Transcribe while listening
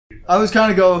I was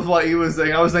kind of going with what he was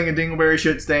saying. I was thinking Dingleberry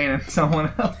should stain and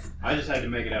someone else. I just had to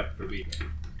make it up for BJ.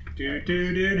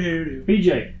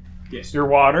 BJ. Yes. Your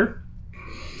water.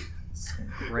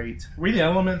 Great. We the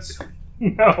elements.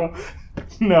 No.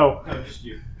 No. No, just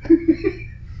you.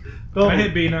 I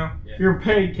hit B now. Yeah. Your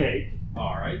pancake.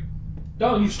 All right.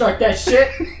 Don't you start that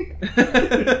shit.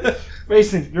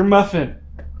 Mason, you're muffin.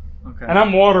 Okay. And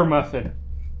I'm water muffin.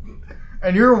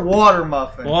 And you're a water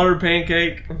muffin. Water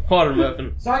pancake, water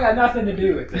muffin. So I got nothing to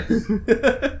do with this.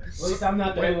 At least I'm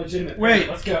not the illegitimate. Wait,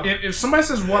 Let's go. If somebody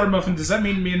says water muffin, does that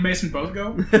mean me and Mason both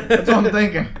go? That's what I'm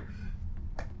thinking.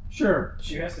 Sure.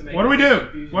 She has to make What do we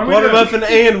do? What do we Water do? muffin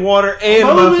and water and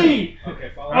Follow muffin. me!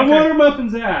 Okay, follow I'm me. water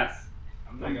muffin's ass.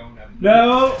 I'm not going that.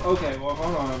 No. Okay, well,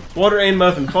 hold on. Water and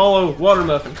muffin. Follow water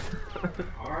muffin.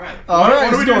 All right. All right,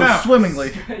 what do we it's do going now?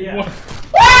 swimmingly. Yeah. What?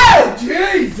 Oh,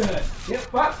 Jesus! Get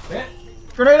fucked, man.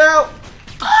 Grenade out!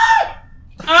 Ah,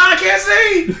 I can't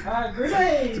see!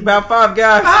 Grenade! About 5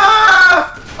 guys.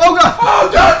 Ah! Oh god! Oh,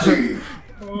 dodgy!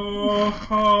 Oh,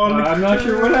 I'm not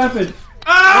sure what happened.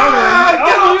 Ah!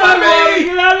 Get Oh, off of me!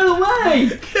 get out of the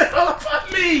way! Get off of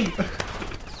me!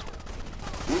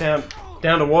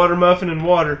 Down to water muffin and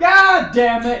water. God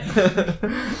damn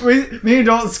it! Me and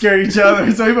Dalton scared each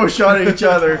other, so we both shot at each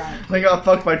other. They got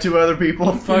fucked by 2 other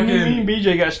people. Me Fucking and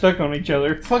BJ got stuck on each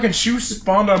other. fucking shoes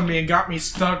spawned on me and got me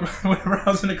stuck whenever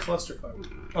I was in a clusterfuck.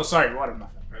 Oh, sorry, water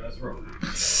muffin. Alright, let's roll.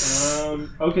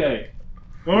 Okay.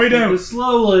 What do we Take do? this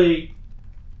slowly,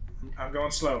 I'm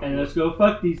going slow. and let's go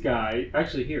fuck these guys.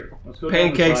 Actually, here. Let's go down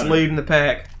Pancakes the ladder. leading the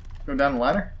pack. Go down the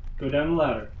ladder? Go down the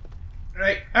ladder.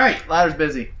 Hey! Ladder's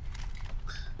busy.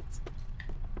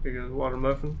 There goes water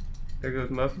muffin. There goes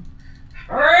muffin.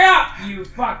 Hurry up, you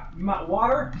fuck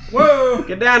water! Whoa!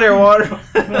 Get down there, water.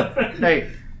 Hey,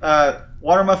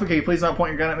 water muffin, can you please not point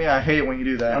your gun at me? I hate it when you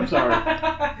do that. I'm sorry.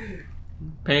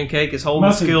 Pancake is holding the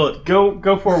Muffin, skillet.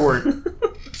 Go forward.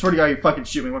 Swear to God, you fucking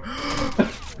shoot me.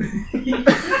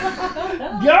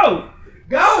 Go!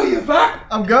 Go, you fuck!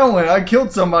 I'm going. I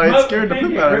killed somebody. It scared the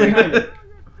poop out of me.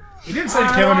 You didn't say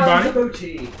to kill anybody.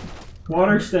 Booty.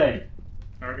 Water stay.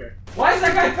 Okay. Why is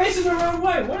that guy facing the wrong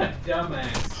way? What a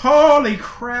dumbass. Holy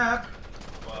crap!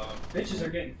 Bitches are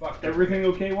getting fucked. Everything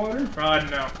okay, water? No.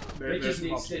 Bitches There's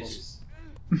need obstacles.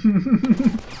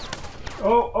 stitches.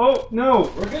 Oh,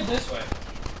 no. We're good this way.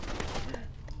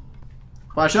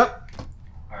 Flash up.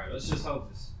 Alright, let's just hope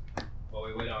this. While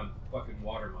we wait on fucking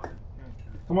water muffin.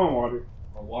 Come on, water.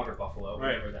 Or water buffalo,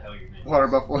 Right. whatever the hell your name Water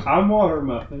is. buffalo. I'm water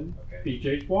muffin. Okay.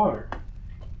 BJ's water.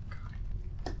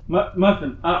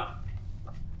 Muffin, up.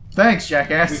 Thanks, We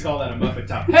jackass. call that a muffin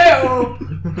top. Hey-oh!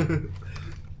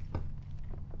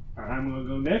 Alright, I'm gonna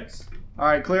go next.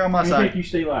 Alright, clear on my I think side. you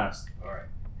stay last. Alright.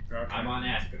 Okay. I'm on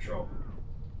ass patrol.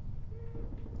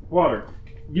 Water,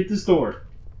 get this door.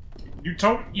 You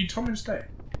told me to stay.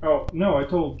 Oh, no, I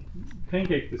told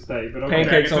Pancake to stay, but okay.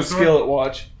 Pancakes get on this door. skillet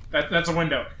watch. That's a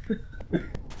window.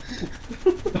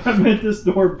 I meant this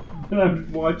door that I'm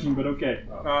watching, but okay.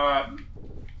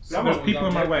 There's people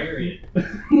in my way.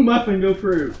 Muffin, go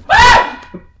through.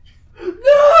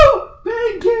 No!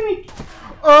 Pancake!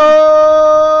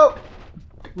 Oh!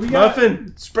 We got...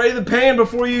 Muffin, spray the pan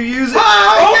before you use it.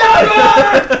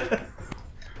 Oh my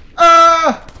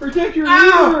Ah! Protect your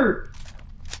Ow! ear!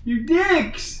 You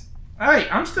dicks! Hey,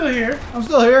 I'm still here. I'm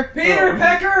still here. Peter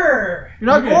Pecker! You're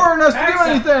not Okay. ordering us to do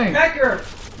Paxton anything. Pecker!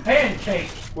 Pancake!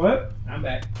 What? I'm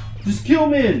back. Just kill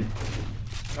men!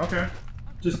 Okay.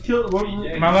 Just kill... What,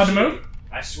 Am I allowed to move?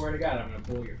 I swear to God, I'm gonna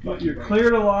pull your fucking you're brain. clear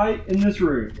to light in this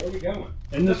room. Where are we going?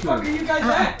 In The this fuck are room. you guys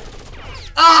at?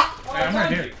 Ah! Oh, Yeah, I'm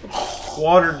right here.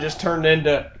 Water just turned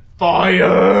into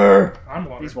fire. I'm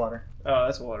water. He's water. Oh,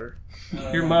 that's water.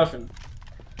 You're muffin.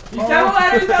 He's down the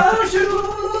ladder! He's down the ladder!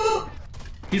 Shoot!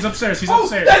 He's upstairs. He's Oh,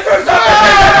 upstairs. they threw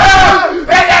something!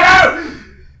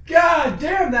 God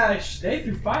damn that! They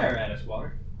threw fire at us,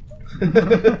 Water.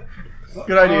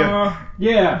 Good idea.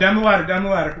 Yeah. Down the ladder. Down the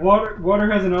ladder.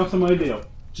 Water has an awesome idea.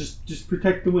 Just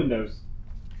protect the windows.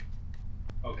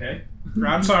 Okay.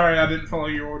 I'm sorry, I didn't follow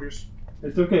your orders.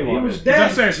 It's okay, He Water. was He's dead.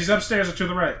 upstairs. He's upstairs or to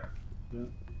the right.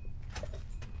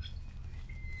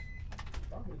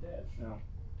 Probably dead. No.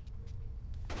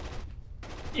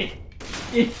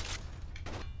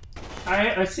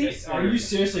 I see. Are you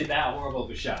seriously that horrible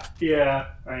of a shot? Yeah,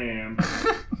 I am.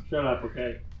 Shut up,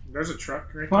 okay. There's a truck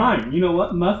right there. Fine. You know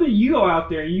what, Muffin? You go out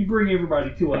there and you bring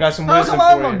everybody to I us. got some How wisdom come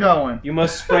I'm for not you. going? You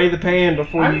must spray the pan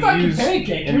before I'm you fucking use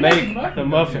pancake. and You're make not the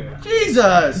muffin.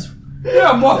 Jesus!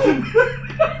 Yeah, muffin.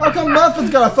 How come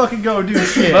Muffin's gotta fucking go do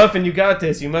shit? Muffin, you got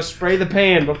this. You must spray the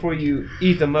pan before you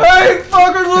eat the muffin. Hey,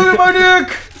 fuckers, look at my dick!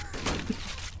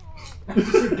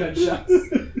 Gunshots.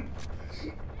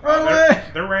 Run away!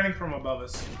 They're raining from above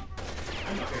us.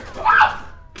 I'm up here.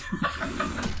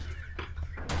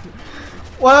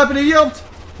 What happened? He yelped!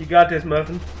 You got this,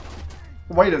 Muffin.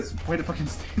 Wait a fucking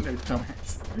stand there,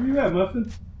 dumbass. Where you at,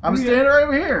 Muffin? I'm standing right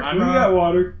over here. I'm, Where you got,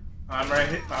 Water? I'm right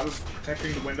here. I was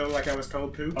protecting the window like I was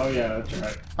told to. Oh yeah, that's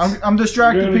right. I'm You're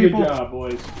distracting doing a people. good job,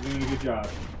 boys. You're doing a good job.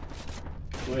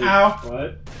 Wait, Ow.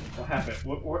 What? What happened?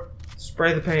 What?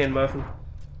 Spray the pan, Muffin.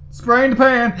 Spraying the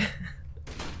pan.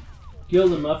 Kill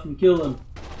them, Muffin. Kill them.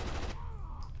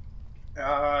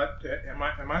 Am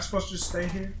I supposed to just stay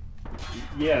here?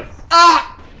 Yes.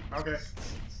 Ah! Okay.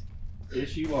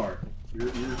 Yes, you are. You're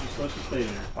just supposed to stay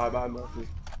there. Bye, Muffin.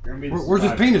 You're gonna be the Where's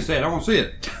his survivor. penis at? I want to see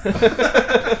it.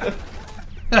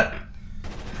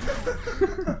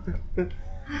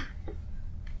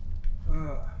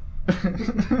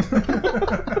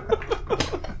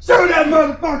 Show that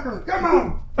motherfucker! Come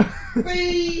on!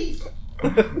 Please!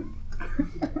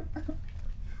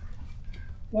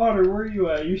 Water, where are you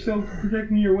at? You still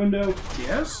protecting your window?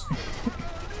 Yes.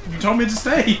 You told me to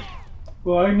stay.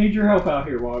 Well, I need your help out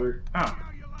here, Water. Oh.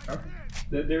 Okay.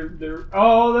 They're.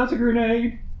 Oh, that's a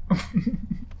grenade.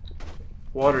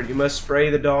 Water, you must spray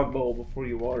the dog bowl before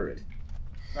you water it.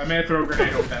 I may throw a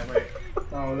grenade over that way.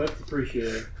 Oh, that's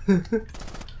appreciated.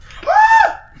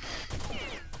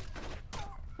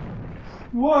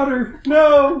 Water!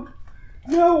 No!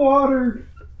 No water!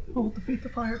 We'll defeat the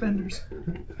firebenders.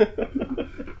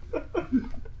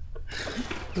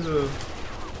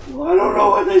 Well, I don't know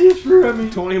what they just threw at me.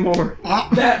 20 more.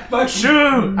 That fucking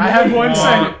Shoot! I had 1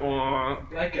 second.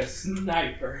 like a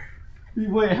sniper.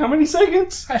 Wait, how many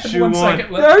seconds? I had Shoot 1 one.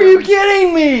 second left. Are you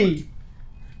kidding me?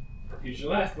 Here's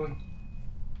your last one.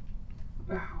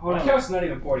 Hold Like on. how it's not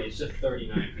even 40, it's just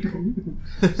 39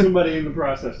 people. Somebody in the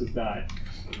process has died.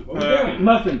 What are we doing?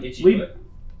 Muffin, Itchy leave.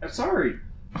 foot. Sorry.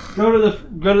 Go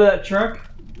to that truck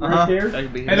right Uh-huh. there That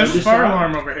could be Hey, there's a Just fire shot.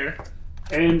 alarm over here.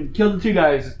 and kill the 2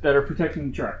 guys that are protecting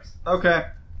the trucks. Okay.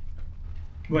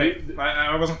 Wait,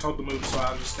 I wasn't told to move, so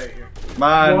I'll just stay here.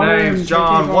 My Wayne, name's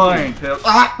John take it home. Wayne.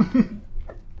 Ah!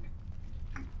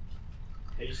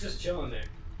 Hey, he's just chilling there.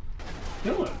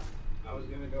 Kill him. I was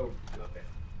gonna go. Okay.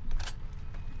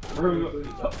 Where are we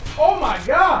go- Oh my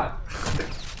god!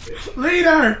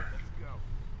 Leader!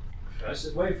 Let's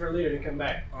just wait for a leader to come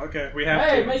back. Okay, we have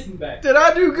Hey, to. Mason's back. Did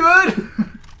I do good?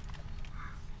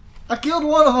 I killed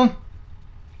one of them.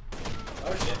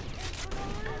 Oh shit.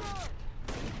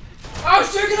 Oh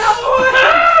shit, get out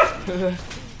of the way!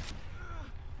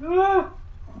 Ah!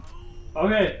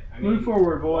 Okay, I mean, move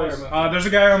forward, boys. fire, There's a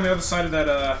guy on the other side of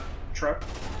that truck.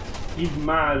 He's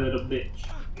my little bitch.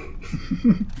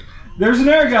 There's an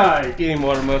air guy. Get him,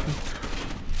 Water Muffin.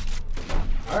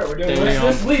 Alright, we're doing Damn.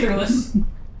 this leaderless.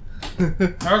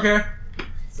 Okay.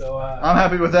 So, I'm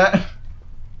happy with that.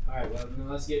 alright, well, then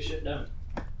let's get shit done.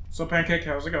 So, Pancake,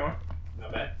 how's it going?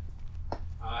 Not bad.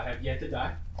 I have yet to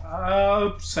die.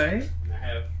 Same. And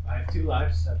I have 2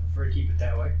 lives. I prefer to keep it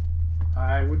that way.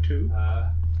 I would too.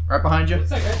 Right behind you.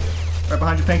 What's that guy doing? Right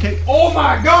behind you, Pancake. Oh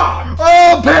my god!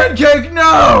 Oh, Pancake,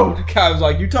 no! The guy was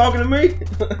like, you talking to me?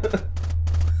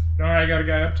 Alright, I got a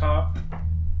guy up top.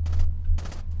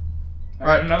 I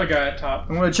Alright. got another guy up top.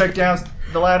 I'm gonna check down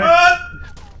the ladder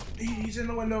He's in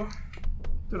the window.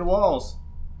 to the walls.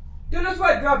 Dude, that's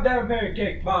why I dropped down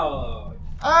pancake ball.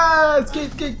 Ah, it's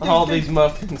get. All these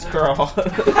muffins crawl.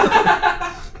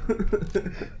 I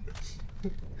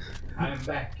am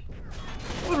back.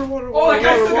 Water, water, Oh, that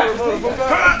guy still got the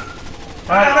thing.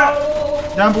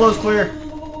 Alright, down below's clear.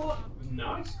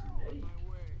 Nice.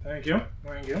 Thank you.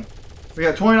 Thank you. We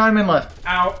got 29 men left.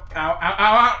 Ow, ow, ow,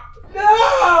 ow,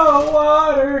 No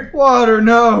water. Water,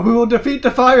 no. We will defeat the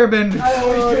firebenders. I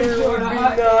always drink Water water. would be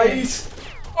Hot nice.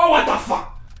 Oh, what the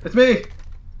fuck? It's me.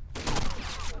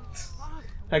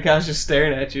 That guy's just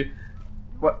staring at you.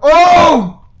 What? Oh!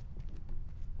 ow.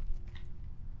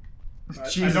 I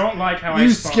Jesus. don't like how I You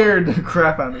spawned. scared the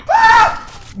crap out of me.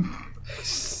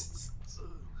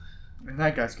 And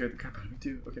that guy scared the crap out of me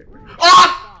too. Okay, wait.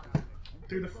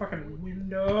 Through the fucking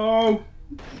window.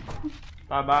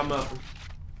 Bye, Muffin.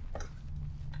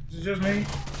 Is it just me?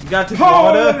 You got this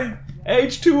water. Holy!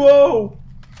 H2O.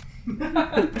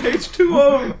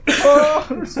 H2O. Oh,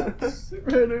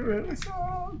 really, really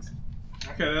sucks.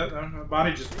 Okay, that my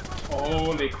body just.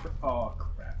 Holy crap. Oh,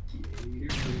 crap.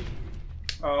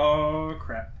 Oh,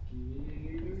 crap.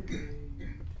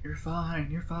 You're fine.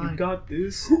 You're fine. You got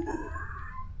this.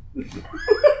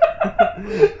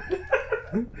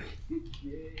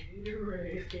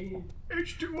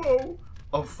 H2O.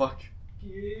 Oh fuck.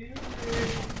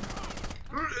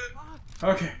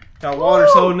 Okay. Got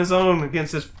Water's holding his own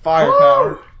against this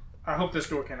firepower. I hope this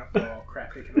door can't open. Oh,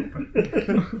 crap. It can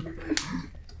open.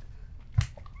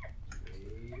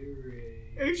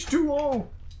 H2O.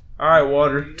 Alright,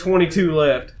 Water. 22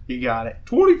 left. You got it.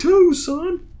 22,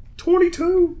 son.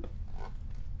 22.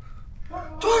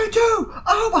 22.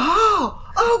 Overhaul.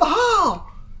 Overhaul.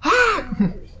 Hi.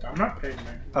 I'm not Peyton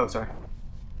Manning. Oh, sorry.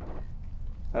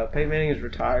 Peyton Manning is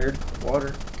retired.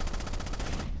 Water.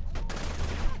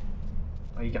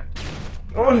 Oh, you got it.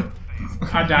 Oh.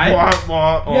 I died.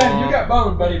 Yeah, you got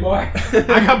boned, buddy boy.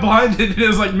 I got blinded and it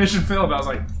was like mission failed. I was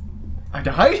like, I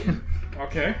died?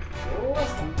 okay.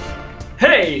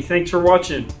 Hey, thanks for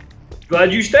watching.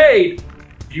 Glad you stayed.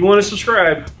 If you want to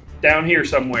subscribe, down here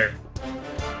somewhere.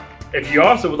 If you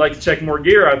also would like to check more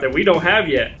gear out that we don't have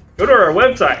yet, go to our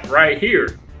website right here.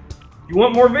 If you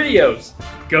want more videos,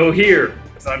 go here,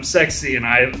 because I'm sexy and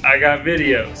I got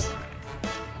videos.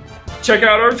 Check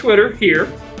out our Twitter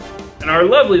here, and our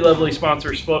lovely, lovely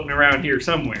sponsors floating around here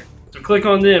somewhere. So click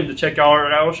on them to check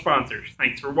out our sponsors.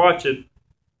 Thanks for watching.